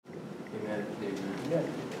Amen.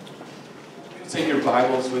 Take your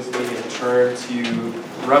Bibles with me and turn to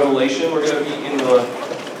Revelation. We're going to be in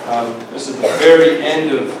this is the very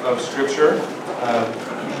end of Scripture.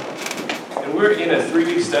 And we're in a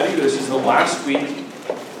 3-week study. This is the last week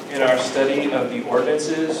in our study of the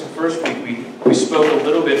ordinances. First week we spoke a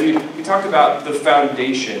little bit. We talked about the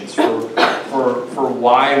foundations for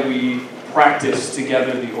why we practice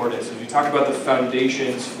together the ordinances. We talked about the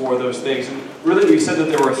foundations for those things. And really we said that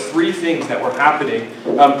there were 3 things that were happening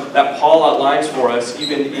that Paul outlines for us,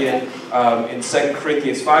 even in 2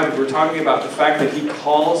 Corinthians 5. We were talking about the fact that he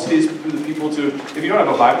calls the people to, if you don't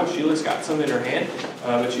have a Bible, Sheila's got some in her hand,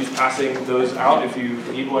 and she's passing those out. If you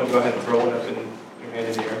need one, go ahead and throw one up in your hand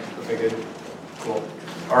in the air. Okay, good. Cool.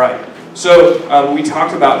 All right. So we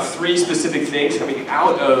talked about 3 specific things coming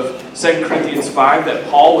out of 2 Corinthians 5 that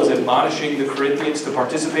Paul was admonishing the Corinthians to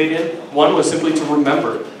participate in. One was simply to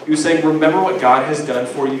remember. He was saying, remember what God has done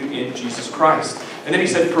for you in Jesus Christ. And then he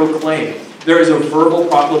said, proclaim. There is a verbal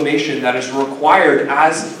proclamation that is required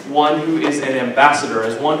as one who is an ambassador,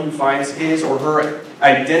 as one who finds his or her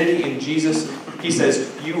identity in Jesus. He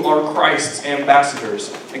says, you are Christ's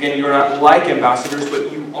ambassadors. Again, you are not like ambassadors,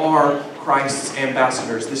 but you are Christ's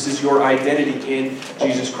ambassadors. This is your identity in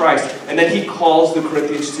Jesus Christ. And then he calls the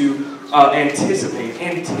Corinthians to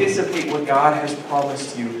anticipate what God has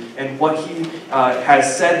promised you and what he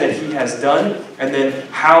has said that he has done, and then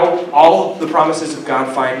how all the promises of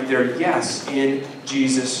God find their yes in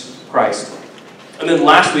Jesus Christ. And then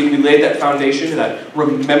last week we laid that foundation, that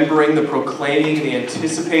remembering, the proclaiming, the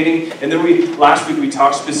anticipating. And then last week we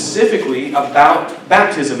talked specifically about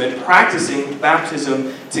baptism and practicing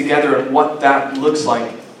baptism together and what that looks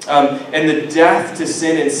like. And the death to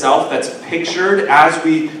sin and self that's pictured as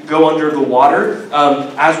we go under the water,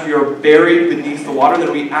 as we are buried beneath the water,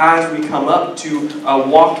 that as we come up to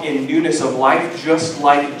walk in newness of life, just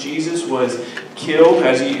like Jesus was killed,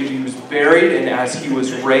 as he was buried, and as he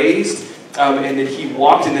was raised, and that he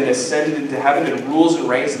walked and then ascended into heaven and rules and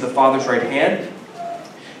reigns at the Father's right hand.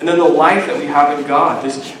 And then the life that we have in God,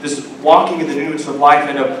 this walking in the newness of life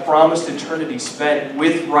and a promised eternity spent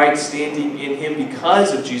with right standing in him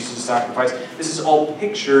because of Jesus' sacrifice. This is all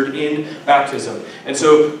pictured in baptism. And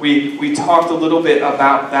so we talked a little bit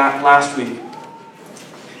about that last week.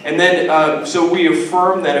 And then, so we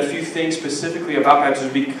affirmed that a few things specifically about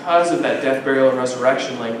baptism because of that death, burial, and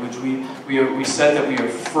resurrection language. We said that we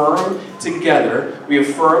affirm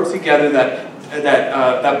together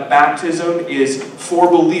that baptism is for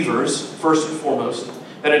believers, first and foremost.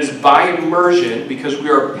 That it is by immersion, because we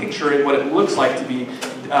are picturing what it looks like to be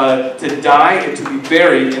to die and to be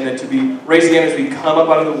buried and then to be raised again as we come up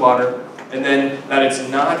out of the water. And then that it's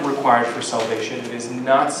not required for salvation. It is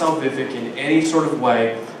not salvific in any sort of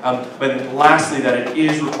way. But lastly, that it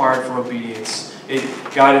is required for obedience.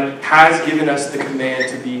 God has given us the command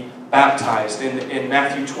to be baptized. In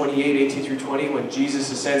Matthew 28:18-20, when Jesus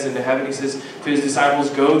ascends into heaven, he says to his disciples,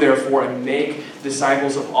 go therefore and make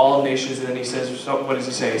disciples of all nations. And then he says, what does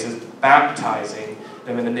he say? He says, baptizing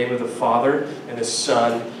them in the name of the Father and the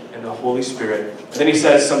Son and the Holy Spirit. And then he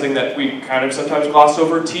says something that we kind of sometimes gloss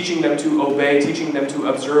over, teaching them to obey, teaching them to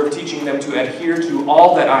observe, teaching them to adhere to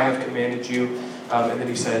all that I have commanded you. And then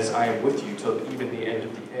he says, I am with you till even the end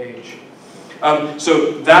of the age.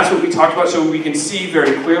 So that's what we talked about. So we can see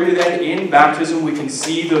very clearly then in baptism, we can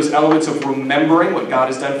see those elements of remembering what God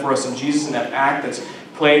has done for us in Jesus and that act that's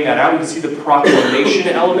playing that out. We can see the proclamation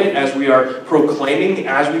element as we are proclaiming,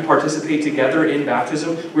 as we participate together in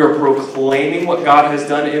baptism. We are proclaiming what God has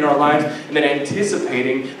done in our lives and then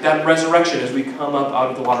anticipating that resurrection as we come up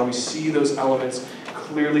out of the water. We see those elements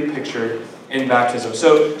clearly pictured in baptism.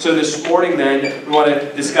 So this morning then, we want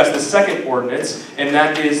to discuss the second ordinance, and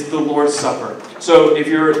that is the Lord's Supper. So if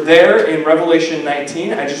you're there in Revelation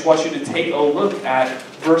 19, I just want you to take a look at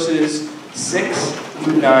verses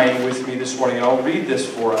 6-9 with me this morning. And I'll read this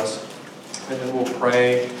for us, and then we'll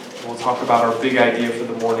pray, and we'll talk about our big idea for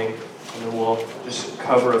the morning, and then we'll just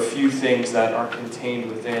cover a few things that are contained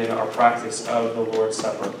within our practice of the Lord's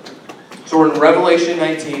Supper. So we're in Revelation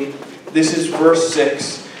 19. This is verse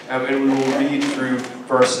 6. And we will read through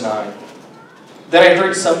verse 9. Then I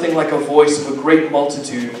heard something like a voice of a great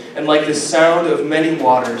multitude, and like the sound of many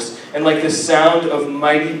waters, and like the sound of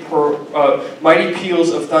mighty peals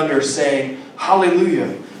of thunder, saying,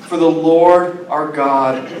 Hallelujah, for the Lord our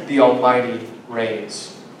God, the Almighty,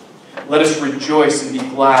 reigns. Let us rejoice and be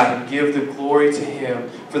glad and give the glory to him,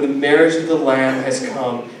 for the marriage of the Lamb has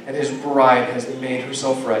come, and his bride has made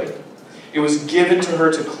herself ready. It was given to her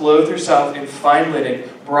to clothe herself in fine linen,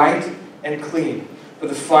 bright and clean. For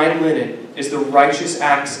the fine linen is the righteous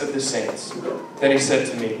acts of the saints. Then he said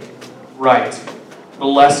to me, Write,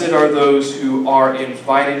 Blessed are those who are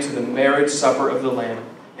invited to the marriage supper of the Lamb.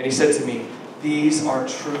 And he said to me, these are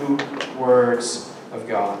true words of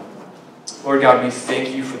God. Lord God, we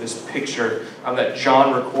thank you for this picture that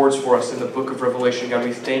John records for us in the book of Revelation. God,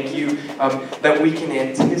 we thank you that we can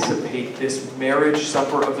anticipate this marriage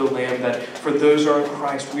supper of the Lamb, that for those who are in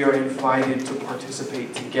Christ, we are invited to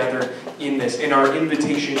participate together in this. And our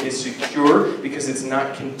invitation is secure because it's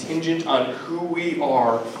not contingent on who we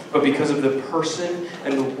are, but because of the person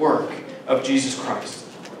and the work of Jesus Christ.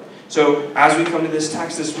 So as we come to this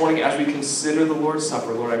text this morning, as we consider the Lord's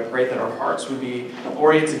Supper, Lord, I pray that our hearts would be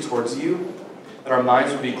oriented towards you, that our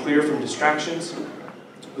minds would be clear from distractions,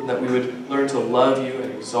 and that we would learn to love you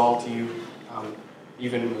and exalt you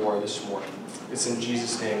even more this morning. It's in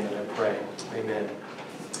Jesus' name that I pray. Amen.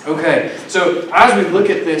 Okay, so as we look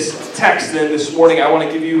at this text then this morning, I want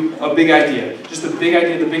to give you a big idea. Just the big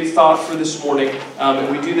idea, the big thought for this morning,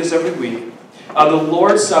 and we do this every week. The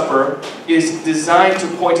Lord's Supper is designed to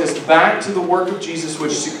point us back to the work of Jesus,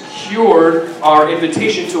 which secured our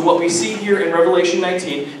invitation to what we see here in Revelation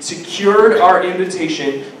 19, secured our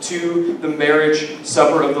invitation to the marriage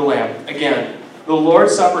supper of the Lamb. Again, the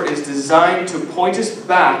Lord's Supper is designed to point us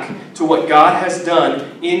back to what God has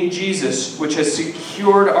done in Jesus, which has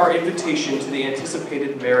secured our invitation to the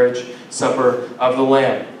anticipated marriage supper of the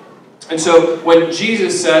Lamb. And so when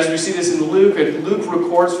Jesus says, we see this in Luke, and Luke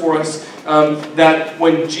records for us that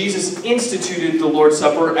when Jesus instituted the Lord's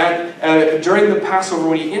Supper, during the Passover,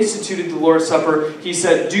 when he instituted the Lord's Supper, he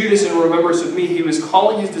said, do this in remembrance of me. He was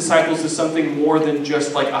calling his disciples to something more than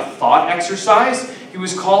just like a thought exercise. He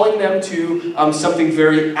was calling them to something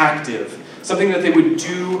very active, something that they would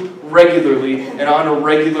do regularly and on a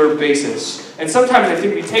regular basis. And sometimes I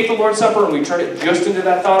think we take the Lord's Supper and we turn it just into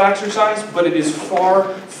that thought exercise, but it is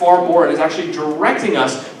far, far more. It is actually directing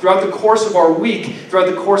us throughout the course of our week, throughout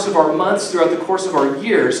the course of our months, throughout the course of our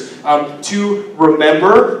years, to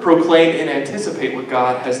remember, proclaim, and anticipate what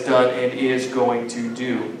God has done and is going to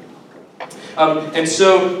do. And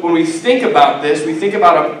so when we think about this, we think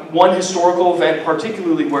about one historical event,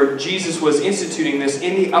 particularly where Jesus was instituting this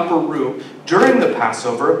in the upper room during the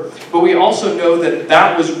Passover, but we also know that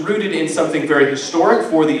that was rooted in something very historic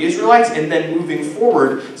for the Israelites, and then moving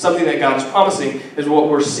forward, something that God is promising is what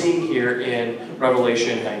we're seeing here in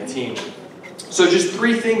Revelation 19. So just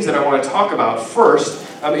three things that I want to talk about. First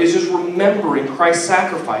is just remembering Christ's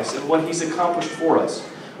sacrifice and what he's accomplished for us.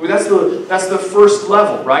 That's the first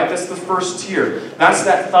level, right? That's the first tier. That's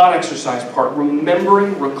that thought exercise part.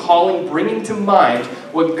 Remembering, recalling, bringing to mind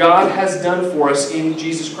what God has done for us in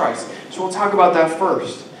Jesus Christ. So we'll talk about that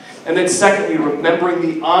first. And then secondly, remembering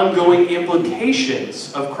the ongoing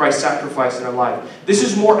implications of Christ's sacrifice in our life. This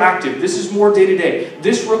is more active. This is more day-to-day.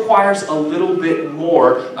 This requires a little bit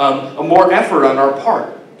more effort on our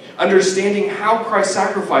part. Understanding how Christ's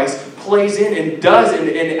sacrifice plays in and does and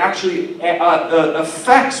actually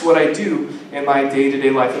affects what I do in my day-to-day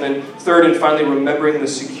life. And then third and finally, remembering the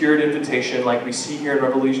secured invitation like we see here in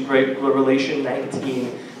Revelation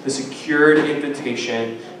 19, the secured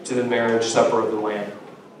invitation to the marriage supper of the Lamb.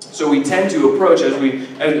 So we tend to approach,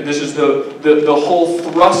 and this is the whole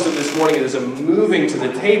thrust of this morning is a moving to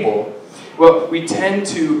the table. Well, we tend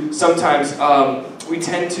to sometimes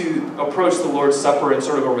approach the Lord's Supper in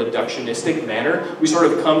sort of a reductionistic manner. We sort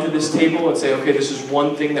of come to this table and say, okay, this is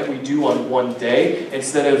one thing that we do on one day,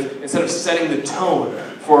 instead of setting the tone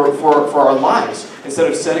for our lives, instead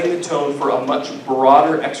of setting the tone for a much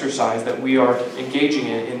broader exercise that we are engaging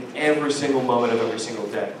in every single moment of every single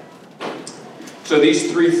day. So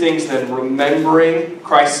these three things then, remembering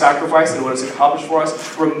Christ's sacrifice and what it's accomplished for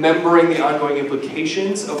us, remembering the ongoing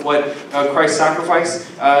implications of what Christ sacrificed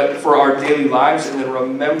for our daily lives, and then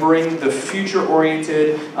remembering the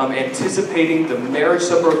future-oriented, anticipating the marriage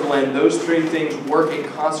supper of the Lamb, those three things work in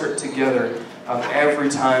concert together every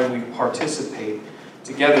time we participate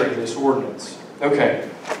together in this ordinance. Okay,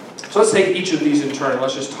 so let's take each of these in turn.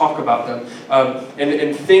 Let's just talk about them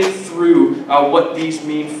and think through what these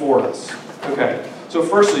mean for us. Okay, so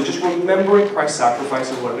firstly, just remembering Christ's sacrifice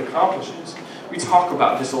and what it accomplishes. We talk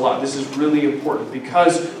about this a lot. This is really important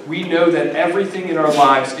because we know that everything in our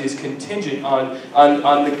lives is contingent on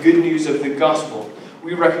the good news of the gospel.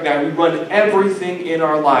 We recognize we run everything in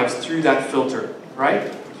our lives through that filter,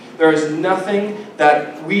 right? There is nothing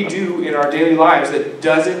that we do in our daily lives that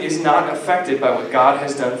is not affected by what God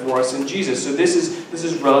has done for us in Jesus. So this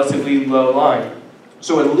is relatively low line.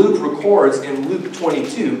 So when Luke records in Luke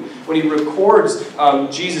 22, when he records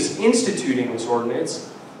Jesus instituting this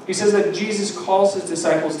ordinance, He says that Jesus calls his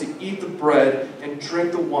disciples to eat the bread and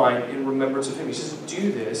drink the wine in remembrance of him. He says,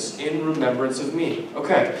 do this in remembrance of me.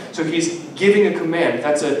 Okay, so he's giving a command.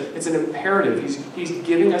 It's an imperative. He's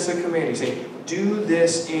giving us a command. He's saying, do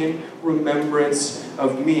this in remembrance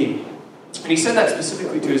of me. And he said that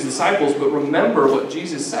specifically to his disciples, but remember what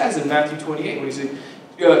Jesus says in Matthew 28 when he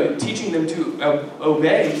said, teaching them to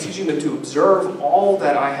obey, teaching them to observe all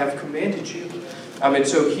that I have commanded you. And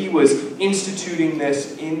so he was instituting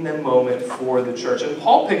this in the moment for the church. And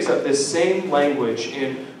Paul picks up this same language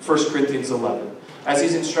in 1 Corinthians 11. As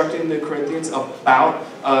he's instructing the Corinthians about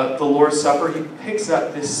the Lord's Supper, he picks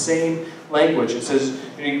up this same language. It says,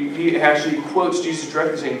 he actually quotes Jesus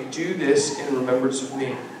directly saying, do this in remembrance of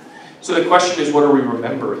me. So the question is, what are we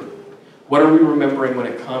remembering? What are we remembering when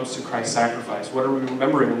it comes to Christ's sacrifice? What are we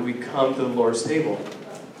remembering when we come to the Lord's table?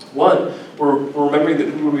 One, we're remembering that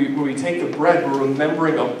when we take the bread, we're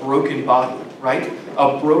remembering a broken body, right?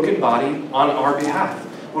 A broken body on our behalf.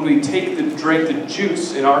 When we drink the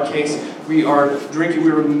juice, in our case,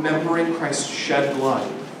 we're remembering Christ's shed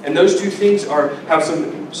blood. And those two things have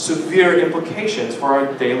some severe implications for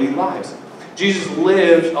our daily lives. Jesus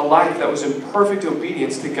lived a life that was in perfect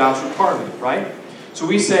obedience to God's requirement, right? So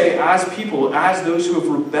we say, as people, as those who have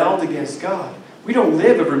rebelled against God, we don't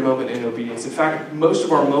live every moment in obedience. In fact, most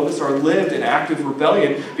of our moments are lived in active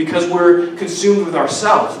rebellion because we're consumed with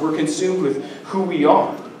ourselves. We're consumed with who we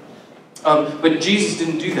are. But Jesus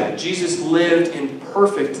didn't do that. Jesus lived in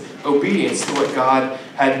perfect obedience to what God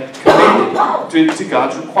had commanded, to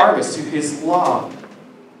God's requirements, to his law.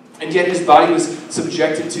 And yet his body was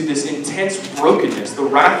subjected to this intense brokenness. The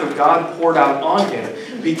wrath of God poured out on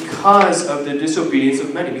him because of the disobedience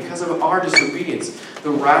of many, because of our disobedience.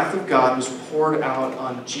 The wrath of God was poured out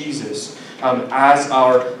on Jesus as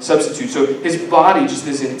our substitute. So his body, just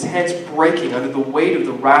this intense breaking under the weight of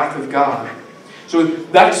the wrath of God. So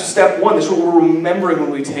that's step one. That's what we're remembering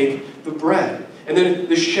when we take the bread. And then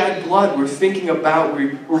the shed blood, we're thinking about,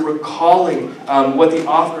 we're recalling what the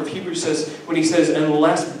author of Hebrews says when he says,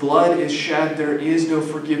 unless blood is shed, there is no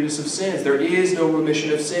forgiveness of sins. There is no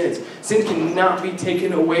remission of sins. Sin cannot be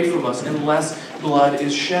taken away from us unless blood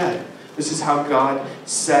is shed. This is how God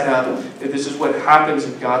set up. This is what happens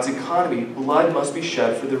in God's economy. Blood must be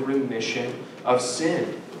shed for the remission of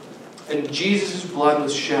sin. And Jesus' blood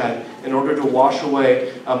was shed in order to wash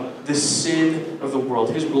away the sin of the world.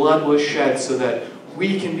 His blood was shed so that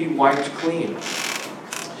we can be wiped clean.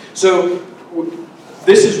 So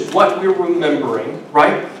this is what we're remembering,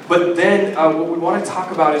 right? But then what we want to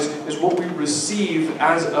talk about is what we receive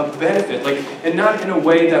as a benefit. And not in a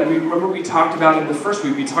way that we talked about in the first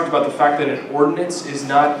week. We talked about the fact that an ordinance is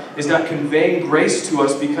not conveying grace to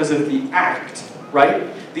us because of the act, right?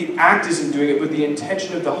 The act isn't doing it, but the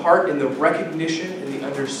intention of the heart and the recognition and the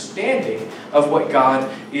understanding of what God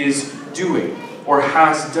is doing or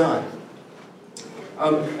has done.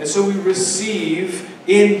 And so we receive,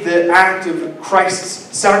 in the act of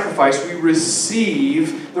Christ's sacrifice, we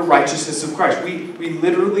receive the righteousness of Christ. We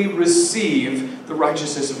literally receive the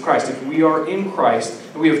righteousness of Christ. If we are in Christ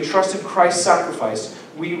and we have trusted Christ's sacrifice,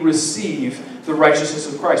 we receive the righteousness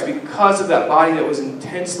of Christ because of that body that was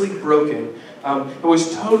intensely broken. It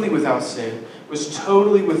was totally without sin, was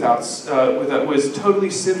totally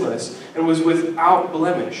sinless, and was without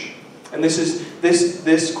blemish. And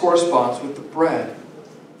this corresponds with the bread.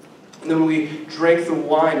 And then when we drank the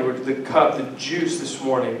wine or the cup, the juice this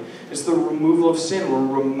morning, it's the removal of sin.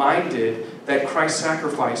 We're reminded that Christ's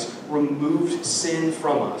sacrifice removed sin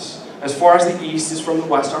from us. As far as the east is from the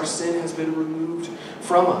west, our sin has been removed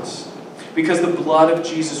from us because the blood of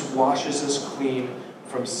Jesus washes us clean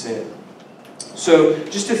from sin. So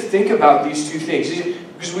just to think about these two things,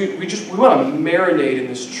 because we want to marinate in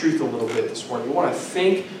this truth a little bit this morning. We want to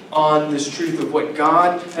think on this truth of what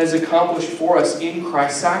God has accomplished for us in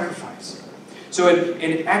Christ's sacrifice. So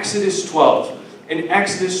in Exodus 12,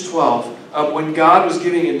 when God was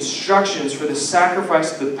giving instructions for the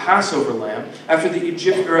sacrifice of the Passover lamb, after the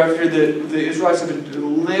Israelites had been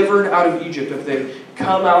delivered out of Egypt, after they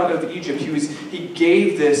come out of Egypt, he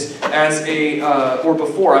gave this as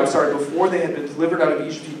before they had been delivered out of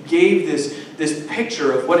Egypt, he gave this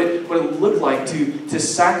picture of what it looked like to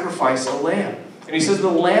sacrifice a lamb. And he says the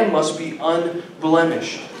lamb must be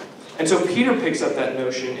unblemished. And so Peter picks up that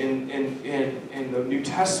notion in the New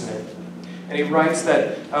Testament. And he writes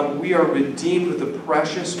that we are redeemed with the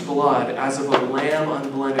precious blood as of a lamb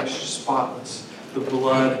unblemished, spotless, the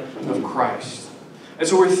blood of Christ. And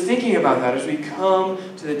so we're thinking about that as we come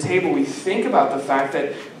to the table. We think about the fact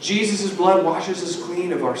that Jesus' blood washes us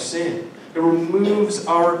clean of our sin. It removes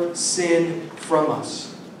our sin from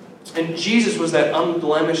us. And Jesus was that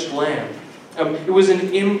unblemished lamb. It was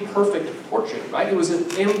an imperfect portrait, right? It was an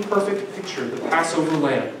imperfect picture, the Passover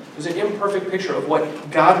lamb. It was an imperfect picture of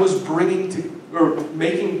what God was bringing to, or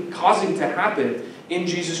causing to happen in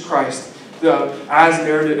Jesus Christ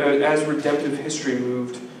as redemptive history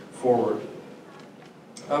moved forward.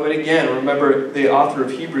 And again, remember the author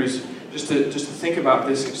of Hebrews, just to think about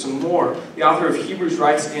this some more. The author of Hebrews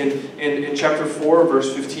writes in chapter 4,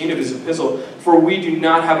 verse 15 of his epistle, "For we do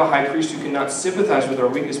not have a high priest who cannot sympathize with our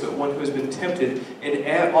weakness, but one who has been tempted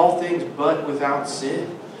in all things but without sin.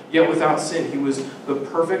 Yet without sin, he was the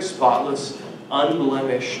perfect, spotless,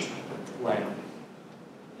 unblemished lamb."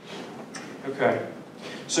 Okay.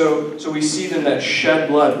 So we see then that shed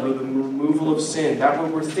blood, the removal of sin. That's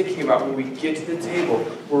what we're thinking about when we get to the table.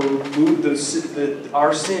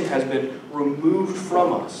 Our sin has been removed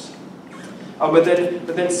from us. But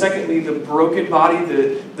then secondly, the broken body,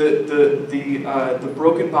 the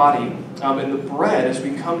broken body, and the bread. As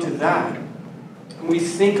we come to that, we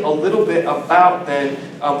think a little bit about then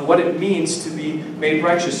what it means to be made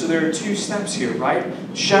righteous. So there are two steps here, right?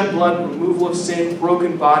 Shed blood, removal of sin,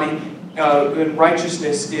 broken body. And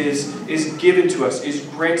righteousness is given to us, is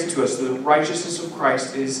granted to us. The righteousness of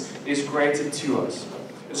Christ is granted to us.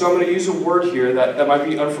 And so I'm going to use a word here that might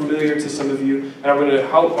be unfamiliar to some of you, and I'm going to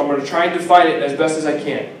try and define it as best as I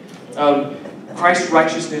can. Christ's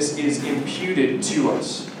righteousness is imputed to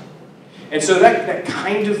us. And so that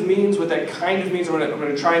kind of means, what that kind of means, I'm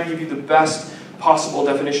going to try and give you the best possible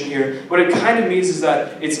definition here. What it kind of means is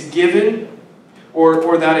that it's given,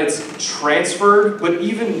 or that it's transferred, but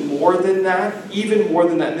even more than that,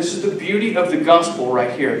 and this is the beauty of the gospel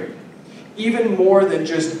right here. Even more than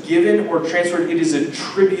just given or transferred, it is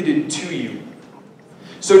attributed to you.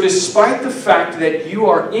 So despite the fact that you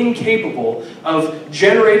are incapable of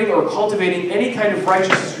generating or cultivating any kind of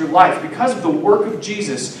righteousness in your life, because of the work of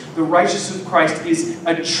Jesus, the righteousness of Christ is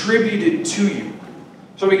attributed to you.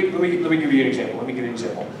 So let me give you an example.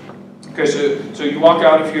 Okay, so you walk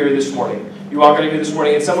out of here this morning. And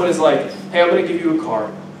someone is like, "Hey, I'm going to give you a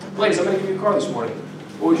car. Blaze, I'm going to give you a car this morning."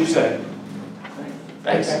 What would you say?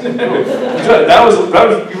 Thanks. Good. That was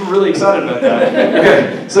you were really excited about that.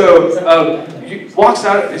 Okay, so he walks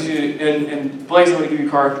out and Blaze, "I'm going to give you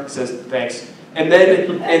a car." He says, "Thanks." And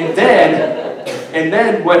then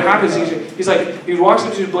what happens? He walks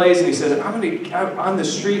up to Blaze and he says, I'm on the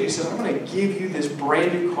street. He says, "I'm going to give you this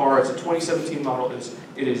brand new car. It's a 2017 model.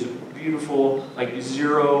 It is beautiful,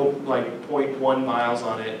 0.1 miles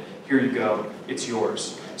on it. Here you go. It's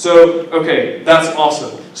yours." So, okay, that's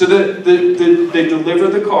awesome. So they deliver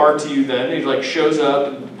the car to you then. He shows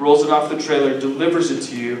up, rolls it off the trailer, delivers it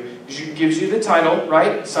to you, gives you the title,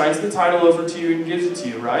 right? Signs the title over to you and gives it to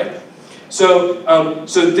you, right? So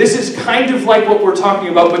this is kind of like what we're talking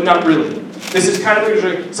about, but not really. This is kind of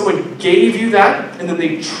like someone gave you that, and then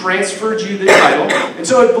they transferred you the title, and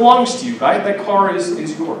so it belongs to you, right? That car is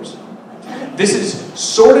yours. This is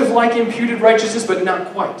sort of like imputed righteousness, but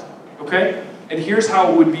not quite. Okay? And here's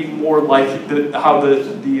how it would be more like how the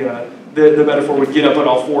metaphor would get up on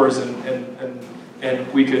all fours, and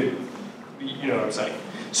we could, you know what I'm saying.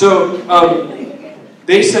 So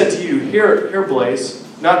they said to you, here, Blaze.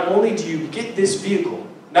 Not only do you get this vehicle,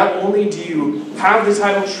 not only do you have the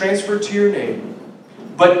title transferred to your name,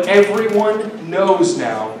 but everyone knows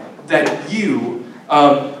now that you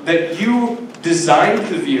designed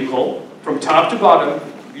the vehicle from top to bottom.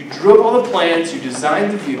 You drew up all the plans, you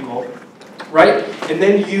designed the vehicle, right? And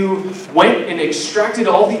then you went and extracted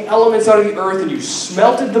all the elements out of the earth, and you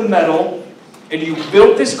smelted the metal, and you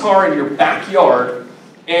built this car in your backyard,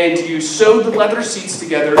 and you sewed the leather seats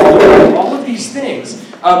together, all of these things.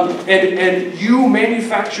 And you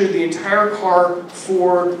manufactured the entire car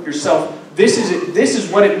for yourself. This is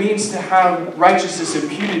what it means to have righteousness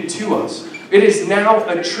imputed to us. It is now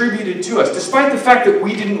attributed to us. Despite the fact that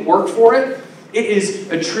we didn't work for it, it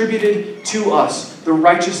is attributed to us, the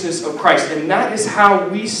righteousness of Christ. And that is how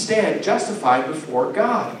we stand justified before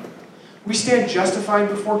God. We stand justified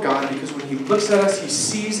before God because when He looks at us, He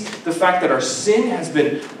sees the fact that our sin has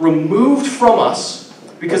been removed from us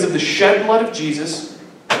because of the shed blood of Jesus,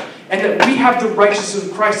 and that we have the righteousness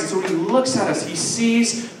of Christ. And so when He looks at us, He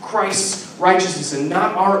sees Christ's righteousness and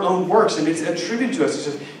not our own works. And it's attributed to us. He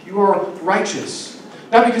says, "You are righteous."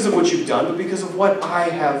 Not because of what you've done, but because of what I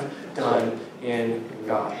have done in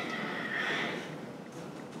God.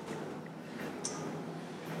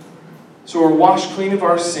 So we're washed clean of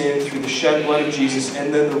our sin through the shed blood of Jesus,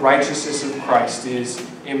 and then the righteousness of Christ is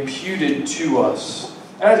imputed to us.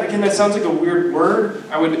 And again, that sounds like a weird word.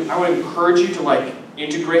 I would encourage you to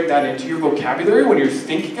integrate that into your vocabulary when you're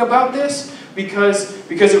thinking about this, because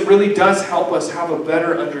it really does help us have a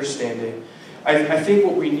better understanding. I think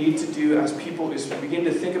what we need to do as people is begin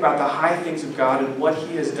to think about the high things of God and what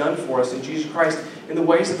He has done for us in Jesus Christ in the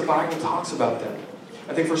ways that the Bible talks about them.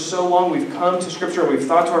 I think for so long we've come to Scripture and we've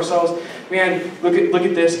thought to ourselves, man, look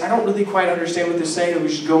at this. I don't really quite understand what this is saying, and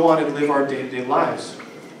we should go on and live our day-to-day lives.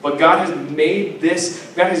 But God has made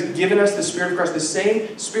this, God has given us the Spirit of Christ, the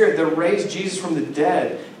same Spirit that raised Jesus from the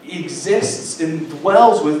dead exists and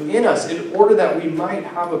dwells within us in order that we might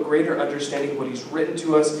have a greater understanding of what He's written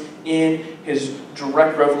to us in His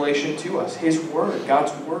direct revelation to us, His Word,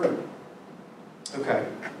 God's Word. Okay.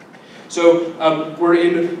 So we're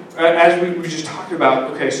in, as we just talked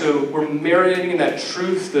about, okay, so we're marinating in that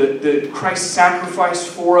truth, the Christ sacrifice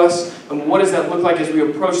for us, and what does that look like as we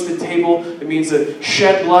approach the table? It means a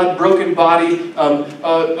shed blood, broken body,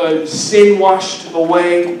 sin washed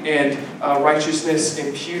away, and righteousness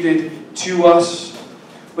imputed to us.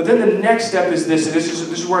 But then the next step is this, and this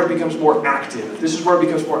is where it becomes more active. This is where it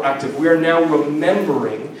becomes more active. We are now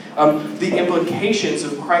remembering the implications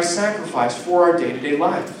of Christ's sacrifice for our day-to-day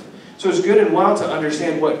life. So it's good and well to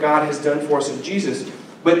understand what God has done for us in Jesus,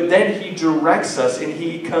 but then He directs us and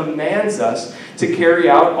He commands us to carry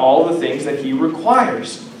out all the things that He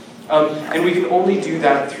requires. And we can only do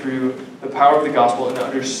that through the power of the gospel and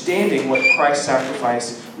understanding what Christ's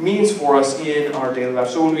sacrifice means for us in our daily life.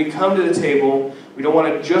 So when we come to the table, we don't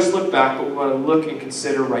want to just look back, but we want to look and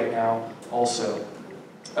consider right now also.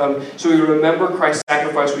 So we remember Christ's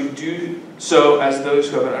sacrifice. We do so as those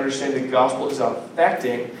who have an understanding the gospel is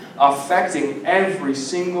affecting every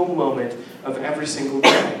single moment of every single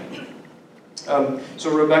day.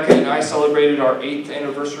 So Rebecca and I celebrated our 8th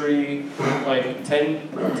anniversary like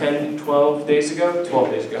 12 days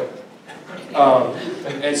ago.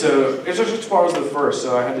 And so it was just tomorrow's the 1st,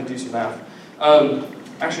 so I had to do some math.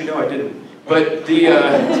 Actually, no, I didn't. But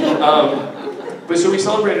But so we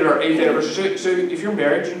celebrated our 8th anniversary. So if you're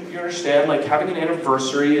married, you understand, like, having an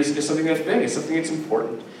anniversary is something that's big. It's something that's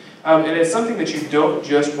important. And it's something that you don't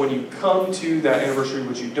just, when you come to that anniversary,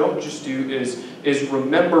 what you don't just do is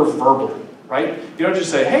remember verbally, right? You don't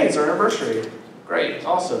just say, hey, it's our anniversary. Great,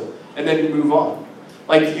 awesome. And then move on.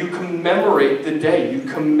 Like, you commemorate the day. You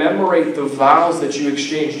commemorate the vows that you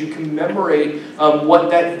exchanged. You commemorate what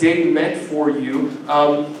that day meant for you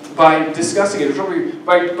by discussing it,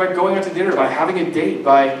 by going out to dinner, by having a date,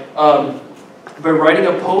 by writing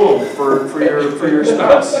a poem for your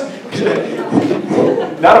spouse.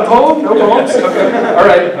 Not a poem? No poems?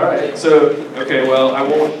 Okay. All right. So, okay, well, I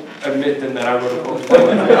won't admit then that I wrote a poem.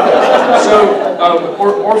 So,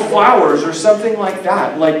 or flowers or something like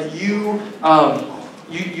that. Like you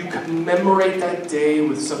commemorate that day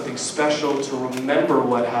with something special to remember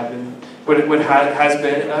what has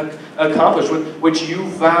been accomplished, what you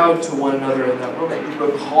vowed to one another in that moment. You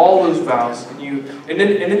recall those vows, and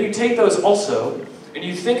then you take those also, and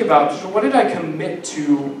you think about, so what did I commit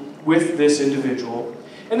to with this individual?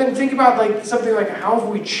 And then think about something like, how have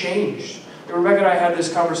we changed? And Rebecca and I had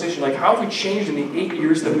this conversation, like, how have we changed in the 8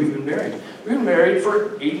 years that we've been married? We've been married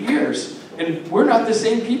for 8 years. And we're not the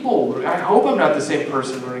same people. I hope I'm not the same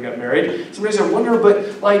person when we got married. Somebody said, I wonder, but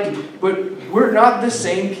we're not the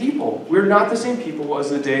same people. We're not the same people as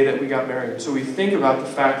the day that we got married. So we think about the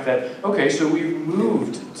fact that, okay, so we've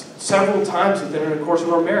moved several times within the course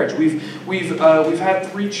of our marriage. We've had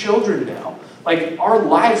 3 children now. Like, our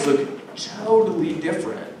lives look totally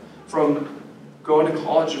different from going to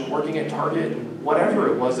college and working at Target and whatever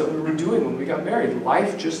it was that we were doing when we got married.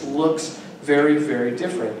 Life just looks very, very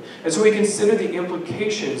different. And so we consider the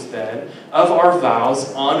implications then of our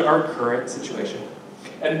vows on our current situation.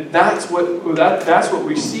 And that's what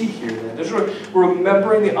we see here then. We're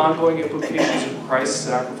remembering the ongoing implications of Christ's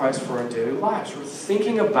sacrifice for our daily lives. We're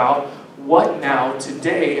thinking about what now,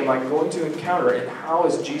 today, am I going to encounter, and how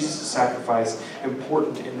is Jesus' sacrifice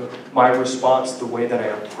important in my response, the way that I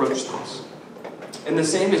approach this? And the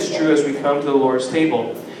same is true as we come to the Lord's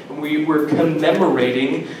table. We're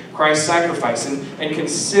commemorating Christ's sacrifice and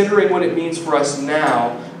considering what it means for us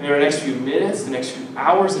now in our next few minutes, the next few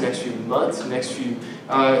hours, the next few months, the next few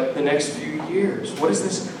years. What does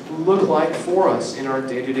this look like for us in our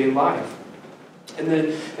day-to-day life?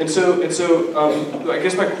 And so I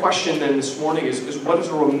guess my question then this morning is what is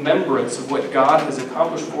a remembrance of what God has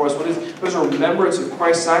accomplished for us? What does a remembrance of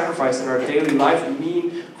Christ's sacrifice in our daily life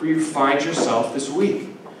mean for you to find yourself this week?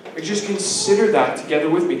 Like, just consider that together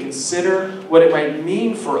with me. Consider what it might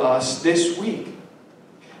mean for us this week.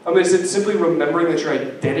 Is it simply remembering that your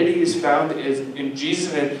identity is found in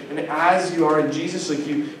Jesus, and as you are in Jesus, like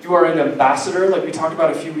you are an ambassador, like we talked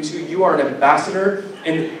about a few weeks ago. You are an ambassador,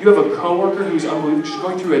 and you have a coworker who's unbelievable. She's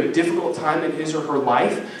going through a difficult time in his or her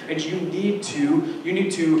life, and you need to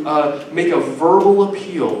make a verbal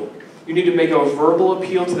appeal. You need to make a verbal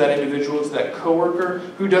appeal to that individual, to that coworker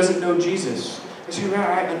who doesn't know Jesus. And say, man,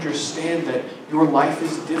 I understand that your life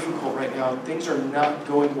is difficult right now. Things are not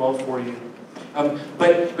going well for you.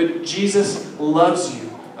 But Jesus loves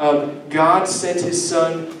you. God sent his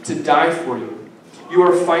Son to die for you. You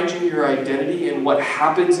are finding your identity in what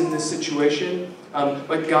happens in this situation,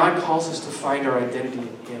 but God calls us to find our identity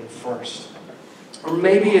in him first. Or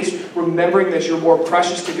maybe it's remembering that you're more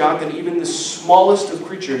precious to God than even the smallest of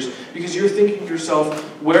creatures, because you're thinking to yourself,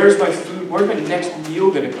 where's my food? Where's my next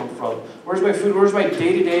meal going to come from? Where's my food? Where's my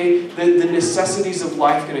day-to-day, the necessities of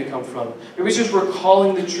life going to come from? Maybe it's just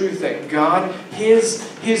recalling the truth that God,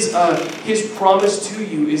 His promise to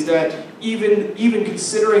you is that even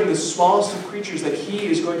considering the smallest of creatures, that He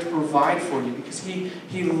is going to provide for you because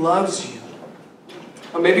He loves you.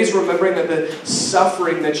 Or maybe it's remembering that the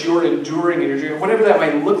suffering that you're enduring in your journey, whatever that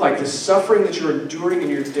might look like, the suffering that you're enduring in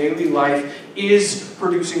your daily life is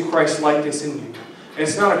producing Christ-likeness in you. And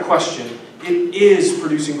it's not a question. It is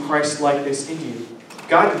producing Christ-likeness in you.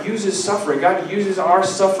 God uses suffering. God uses our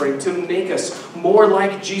suffering to make us more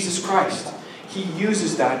like Jesus Christ. He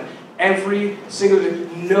uses that every single day.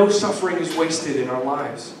 No suffering is wasted in our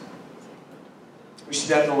lives. We see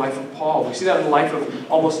that in the life of Paul. We see that in the life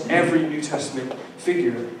of almost every New Testament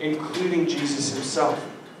figure, including Jesus himself.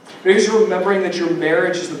 Maybe you're remembering that your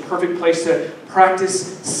marriage is the perfect place to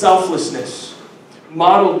practice selflessness,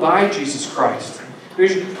 modeled by Jesus Christ.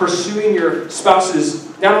 Maybe you're pursuing your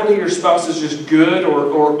spouse's, not only your spouse's just good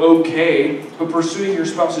or okay, but pursuing your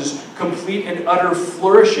spouse's complete and utter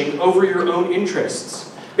flourishing over your own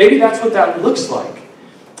interests. Maybe that's what that looks like.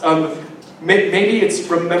 Maybe it's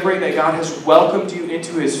remembering that God has welcomed you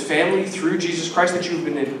into His family through Jesus Christ, that you've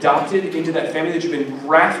been adopted into that family, that you've been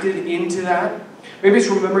grafted into that. Maybe it's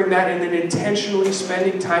remembering that and then intentionally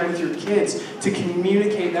spending time with your kids to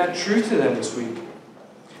communicate that truth to them this week.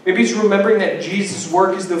 Maybe it's remembering that Jesus'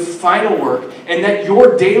 work is the final work and that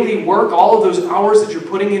your daily work, all of those hours that you're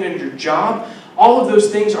putting in your job, all of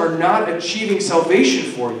those things are not achieving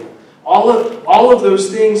salvation for you. All of those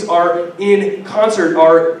things are in concert,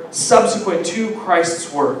 are subsequent to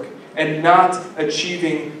Christ's work and not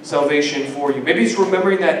achieving salvation for you. Maybe it's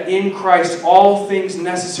remembering that in Christ all things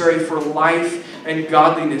necessary for life and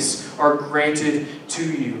godliness are granted to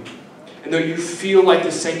you. And though you feel like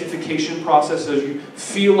the sanctification process, though you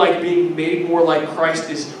feel like being made more like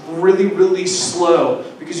Christ is really, really slow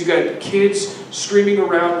because you've got kids screaming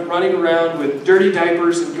around, running around with dirty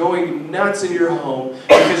diapers and going nuts in your home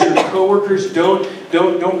because your coworkers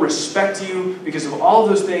don't respect you because of all of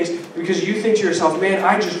those things, because you think to yourself, man,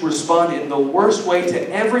 I just respond in the worst way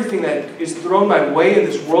to everything that is thrown my way in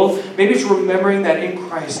this world. Maybe it's remembering that in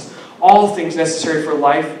Christ, all things necessary for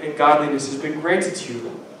life and godliness has been granted to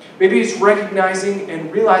you. Maybe it's recognizing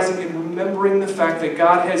and realizing and remembering the fact that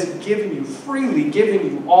God has freely given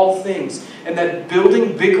you all things, and that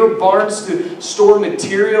building bigger barns to store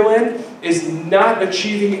material in is not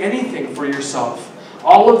achieving anything for yourself.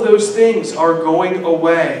 All of those things are going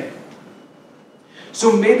away.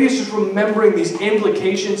 So maybe it's just remembering these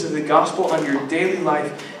implications of the gospel on your daily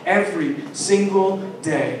life every single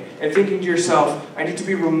day and thinking to yourself, I need to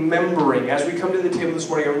be remembering, as we come to the table this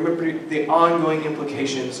morning, I remember the ongoing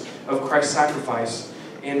implications of Christ's sacrifice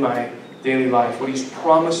in my daily life, what He's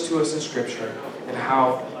promised to us in Scripture, and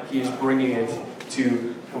how He is bringing it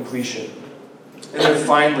to completion. And then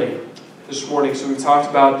finally, this morning, so we've talked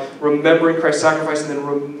about remembering Christ's sacrifice and then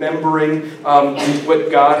remembering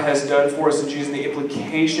what God has done for us in Jesus and the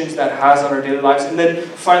implications that has on our daily lives. And then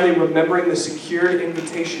finally, remembering the secured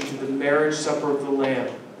invitation to the marriage supper of the Lamb.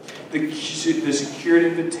 The secured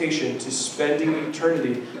invitation to spending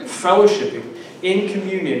eternity fellowshipping in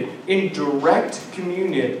communion, in direct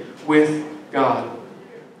communion with God.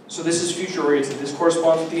 So this is future-oriented. This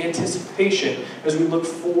corresponds with the anticipation as we look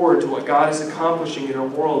forward to what God is accomplishing in our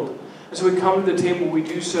world. And so we come to the table, we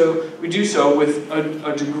do so with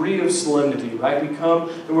a degree of solemnity, right? We come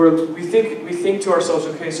and we think to ourselves,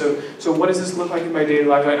 okay, so what does this look like in my daily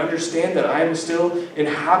life? I understand that I am still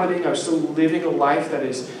I'm still living a life that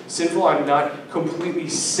is sinful. I'm not completely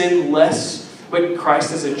sinless, but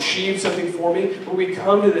Christ has achieved something for me. When we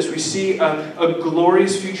come to this, we see a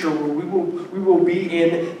glorious future where we will be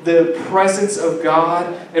in the presence of God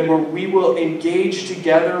and where we will engage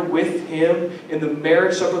together with Him in the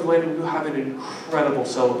marriage supper of the Lamb, and we will have an incredible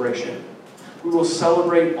celebration. We will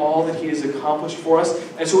celebrate all that He has accomplished for us.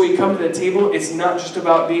 And so when we come to the table, it's not just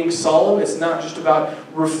about being solemn. It's not just about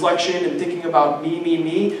reflection and thinking about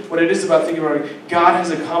me. What it is about thinking about God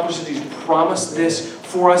has accomplished it. He's promised this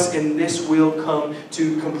for us, and this will come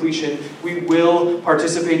to completion. We will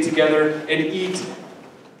participate together and eat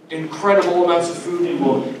incredible amounts of food. We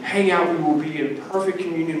will hang out. We will be in perfect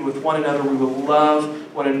communion with one another. We will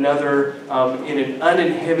love one another in an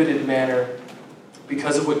uninhibited manner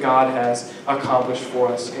because of what God has accomplished for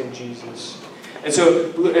us in Jesus. And so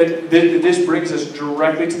this brings us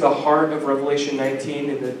directly to the heart of Revelation 19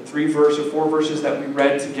 in the 4 verses that we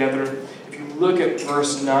read together. If you look at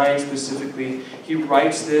verse 9 specifically, he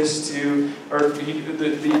writes this to, or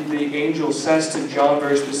the angel says to John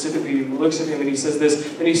very specifically, he looks at him and he says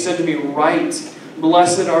this, and he said to me, "Write,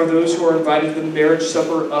 blessed are those who are invited to the marriage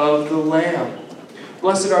supper of the Lamb."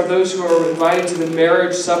 Blessed are those who are invited to the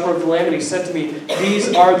marriage supper of the Lamb. And he said to me,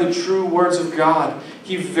 "These are the true words of God."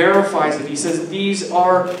 He verifies it. He says, these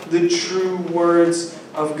are the true words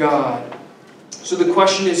of God. So the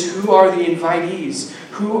question is, who are the invitees?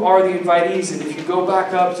 Who are the invitees? And if you go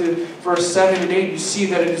back up to verse 7 and 8, you see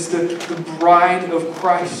that it is the bride of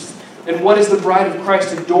Christ. And what is the bride of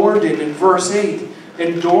Christ adorned in verse 8?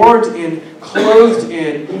 Adorned in, clothed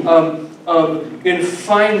in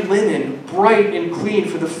fine linen, bright and clean,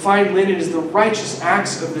 for the fine linen is the righteous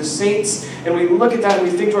acts of the saints. And we look at that and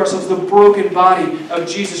we think to ourselves, the broken body of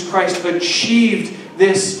Jesus Christ achieved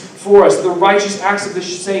this for us. The righteous acts of the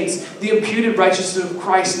saints, the imputed righteousness of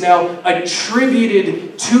Christ now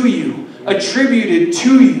attributed to you. Attributed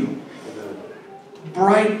to you.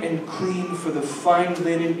 Bright and clean, for the fine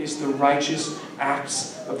linen is the righteous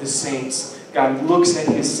acts of the saints. God looks at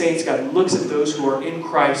His saints. God looks at those who are in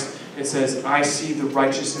Christ and says, I see the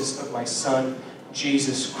righteousness of my Son,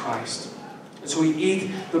 Jesus Christ. And so we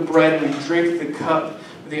eat the bread, we drink the cup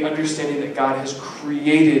with the understanding that God has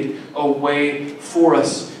created a way for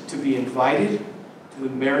us to be invited to the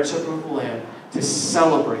marriage supper of the Lamb, to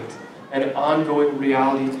celebrate an ongoing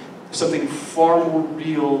reality, something far more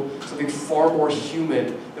real, something far more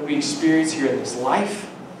human than we experience here in this life,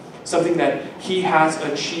 something that He has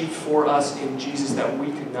achieved for us in Jesus that we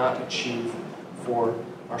could not achieve for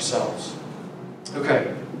ourselves.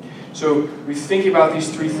 Okay, so we think about these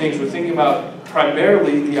three things. We're thinking about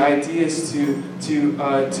primarily the idea is to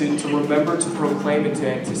remember, to proclaim, and to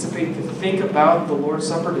anticipate, to think about the Lord's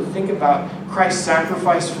Supper, to think about Christ's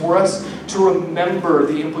sacrifice for us, to remember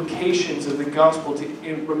the implications of the gospel, to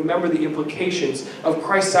remember the implications of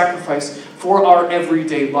Christ's sacrifice for our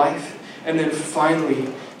everyday life, and then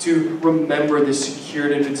finally to remember the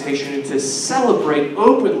secured invitation and to celebrate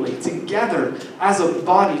openly together as a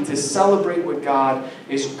body, to celebrate what God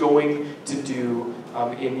is going to do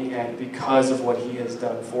in the end because of what He has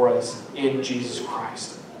done for us in Jesus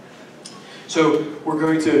Christ. So we're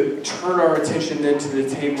going to turn our attention then to the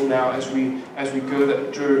table now as we go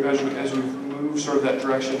as we move sort of that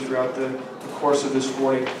direction throughout the course of this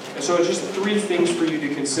morning. And so it's just three things for you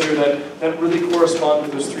to consider that really correspond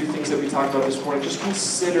with those three things that we talked about this morning. Just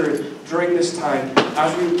consider during this time,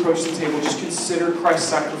 as we approach the table, just consider Christ's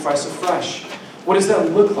sacrifice afresh. What does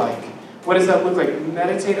that look like? What does that look like?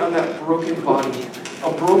 Meditate on that broken body.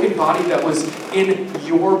 A broken body that was in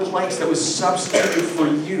your place, that was substituted for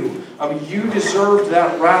you. You deserved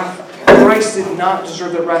that wrath. Christ did not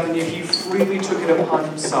deserve that wrath, and yet He freely took it upon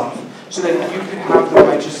Himself so that you could have the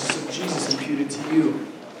righteousness of Jesus imputed to you.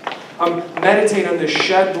 Meditate on the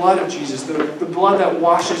shed blood of Jesus, the blood that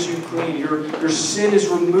washes you clean. Your sin is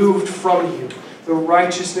removed from you. The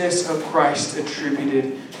righteousness of Christ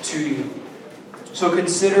attributed to you. So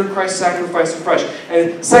consider Christ's sacrifice afresh.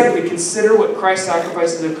 And secondly, consider what Christ's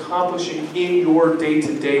sacrifice is accomplishing in your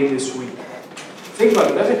day-to-day this week. Think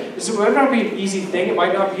about it. It might not be an easy thing. It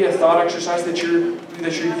might not be a thought exercise that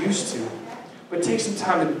you're used to. But take some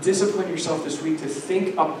time to discipline yourself this week to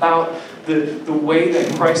think about the way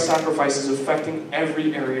that Christ's sacrifice is affecting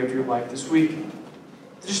every area of your life this week.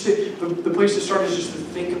 Just the place to start is just to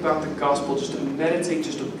think about the gospel, just to meditate,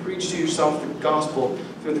 just to preach to yourself the gospel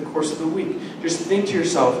through the course of the week. Just think to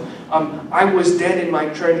yourself, I was dead in my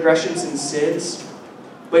transgressions and sins,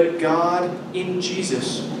 but God in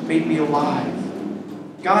Jesus made me alive.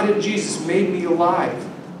 God in Jesus made me alive.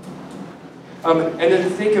 And then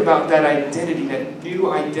think about that identity, that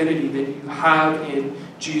new identity that you have in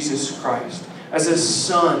Jesus Christ. As a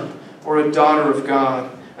son or a daughter of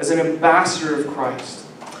God, as an ambassador of Christ.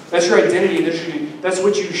 That's your identity. That's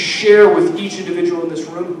what you share with each individual in this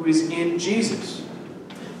room who is in Jesus.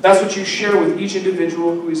 That's what you share with each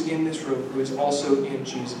individual who is in this room, who is also in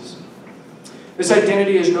Jesus. This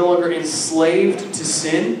identity is no longer enslaved to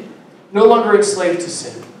sin, no longer enslaved to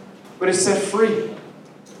sin, but is set free.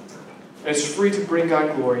 And it's free to bring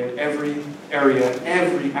God glory in every area,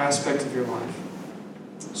 every aspect of your life.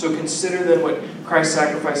 So consider then what Christ's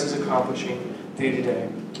sacrifice is accomplishing day to day.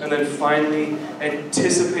 And then finally,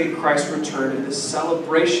 anticipate Christ's return and the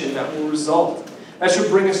celebration that will result. That should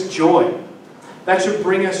bring us joy. That should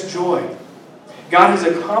bring us joy. God has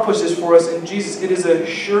accomplished this for us in Jesus. It is a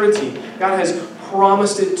surety. God has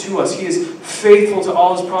promised it to us. He is faithful to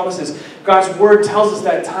all His promises. God's Word tells us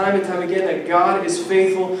that time and time again, that God is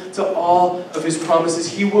faithful to all of His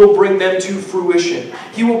promises. He will bring them to fruition.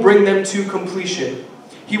 He will bring them to completion.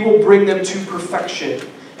 He will bring them to perfection.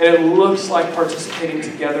 And it looks like participating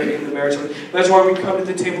together in the marriage. That's why we come to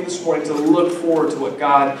the table this morning, to look forward to what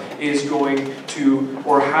God is going to,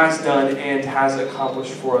 or has done and has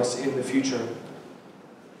accomplished for us in the future.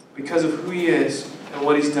 Because of who He is and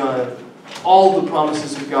what He's done, all the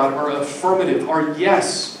promises of God are affirmative, are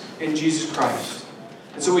yes in Jesus Christ.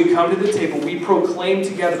 And so we come to the table, we proclaim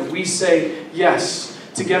together, we say yes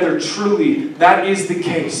together, truly, that is the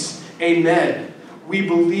case. Amen. We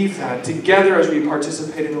believe that. Together as we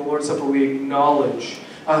participate in the Lord's Supper, we acknowledge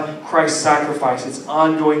Christ's sacrifice, its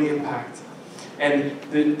ongoing impact, and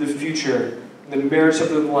the future, the marriage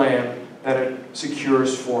supper of the Lamb that it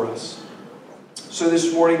secures for us. So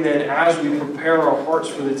this morning then, as we prepare our hearts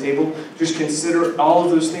for the table, just consider all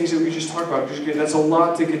of those things that we just talked about. That's a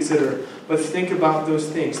lot to consider. But think about those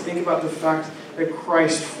things. Think about the fact that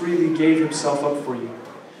Christ freely gave Himself up for you.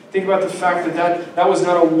 Think about the fact that was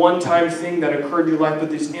not a one-time thing that occurred in your life, but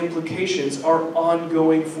these implications are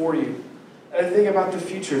ongoing for you. And think about the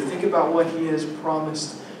future. Think about what He has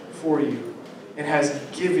promised for you and has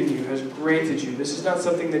given you, has granted you. This is not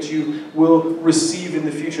something that you will receive in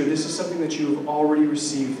the future. This is something that you have already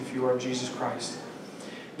received if you are Jesus Christ.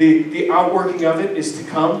 The outworking of it is to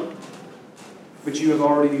come, but you have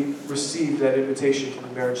already received that invitation to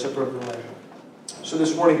the marriage supper of the Lamb. So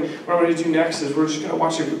this morning, what I'm going to do next is we're just going to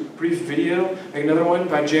watch a brief video, another one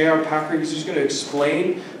by J.R. Packer. He's just going to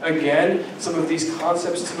explain again some of these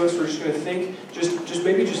concepts to us. We're just going to think, just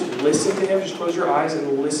maybe just listen to him. Just close your eyes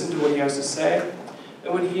and listen to what he has to say.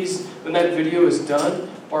 And when that video is done,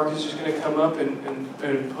 Mark is just going to come up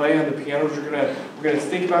and play on the piano. We're going to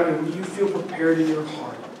think about it, and when you feel prepared in your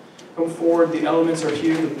heart, come forward. The elements are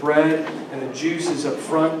here. The bread and the juice is up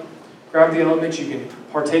front. Grab the element. You can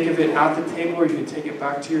partake of it at the table, or you can take it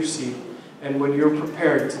back to your seat. And when you're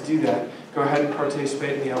prepared to do that, go ahead and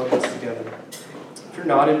participate in the elements together. If you're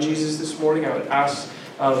not in Jesus this morning, I would ask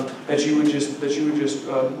that you would just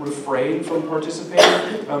refrain from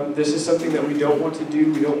participating. This is something that we don't want to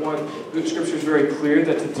do. We don't want. The Scripture is very clear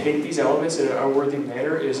that to take these elements in a worthy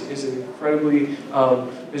manner is incredibly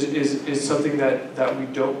is something that we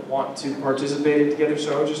don't want to participate in together.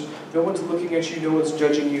 So no one's looking at you, no one's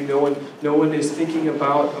judging you, no one is thinking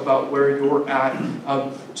about where you're at.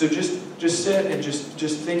 So just sit and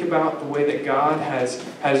just think about the way that God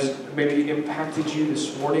has maybe impacted you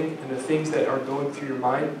this morning and the things that are going through your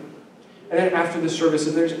mind. And then after the service,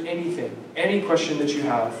 if there's any question that you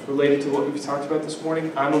have related to what we've talked about this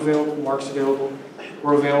morning, I'm available, Mark's available,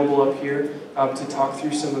 we're available up here to talk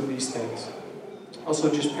through some of these things. Also,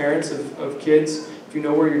 just parents of kids, if you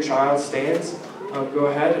know where your child stands, go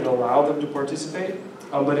ahead and allow them to participate.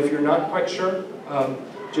 But if you're not quite sure,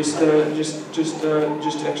 just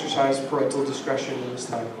exercise parental discretion in this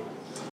time.